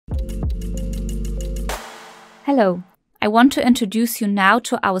Hello, I want to introduce you now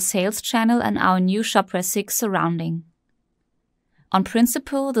to our sales channel and our new Shopware 6 surrounding. On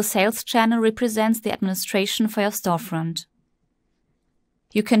principle, the sales channel represents the administration for your storefront.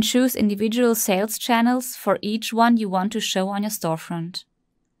 You can choose individual sales channels for each one you want to show on your storefront.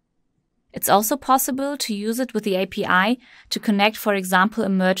 It's also possible to use it with the API to connect, for example, a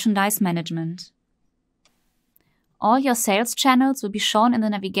merchandise management. All your sales channels will be shown in the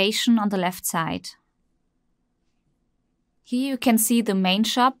navigation on the left side. Here you can see the main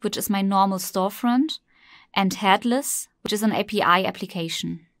shop, which is my normal storefront, and headless, which is an API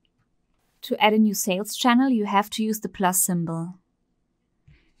application. To add a new sales channel, you have to use the plus symbol.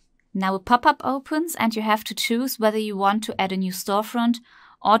 Now a pop-up opens and you have to choose whether you want to add a new storefront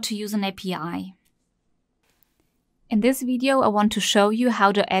or to use an API. In this video, I want to show you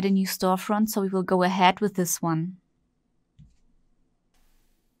how to add a new storefront, so we will go ahead with this one.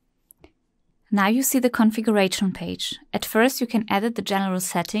 Now you see the configuration page. At first you can edit the general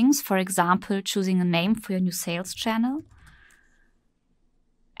settings, for example, choosing a name for your new sales channel,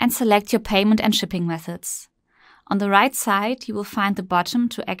 and select your payment and shipping methods. On the right side, you will find the button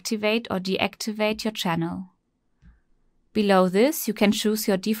to activate or deactivate your channel. Below this, you can choose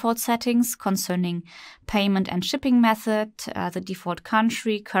your default settings concerning payment and shipping method, the default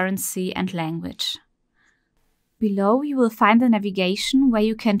country, currency, and language. Below, you will find the navigation where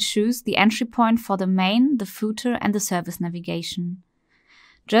you can choose the entry point for the main, the footer, and the service navigation.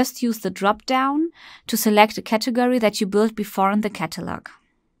 Just use the drop-down to select a category that you built before in the catalog.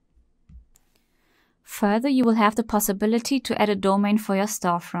 Further, you will have the possibility to add a domain for your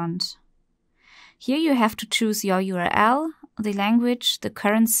storefront. Here you have to choose your URL, the language, the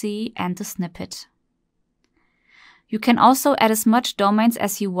currency, and the snippet. You can also add as much domains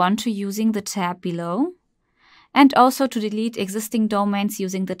as you want to using the tab below, and also to delete existing domains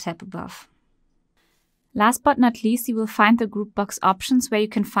using the tab above. Last but not least, you will find the group box options where you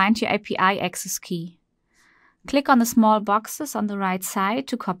can find your API access key. Click on the small boxes on the right side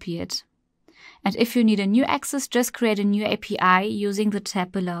to copy it. And if you need a new access, just create a new API using the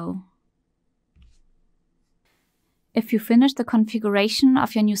tab below. If you finish the configuration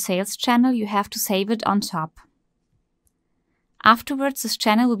of your new sales channel, you have to save it on top. Afterwards, this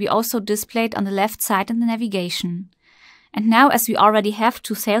channel will be also displayed on the left side in the navigation. And now, as we already have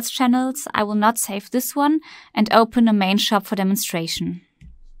two sales channels, I will not save this one and open a main shop for demonstration.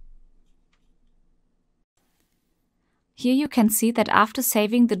 Here you can see that after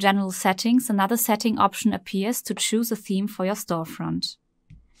saving the general settings, another setting option appears to choose a theme for your storefront.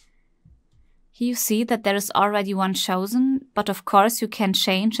 Here you see that there is already one chosen, but of course you can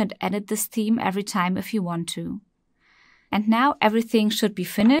change and edit this theme every time if you want to. And now everything should be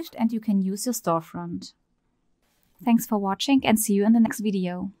finished and you can use your storefront. Thanks for watching and see you in the next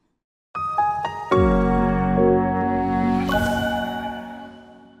video.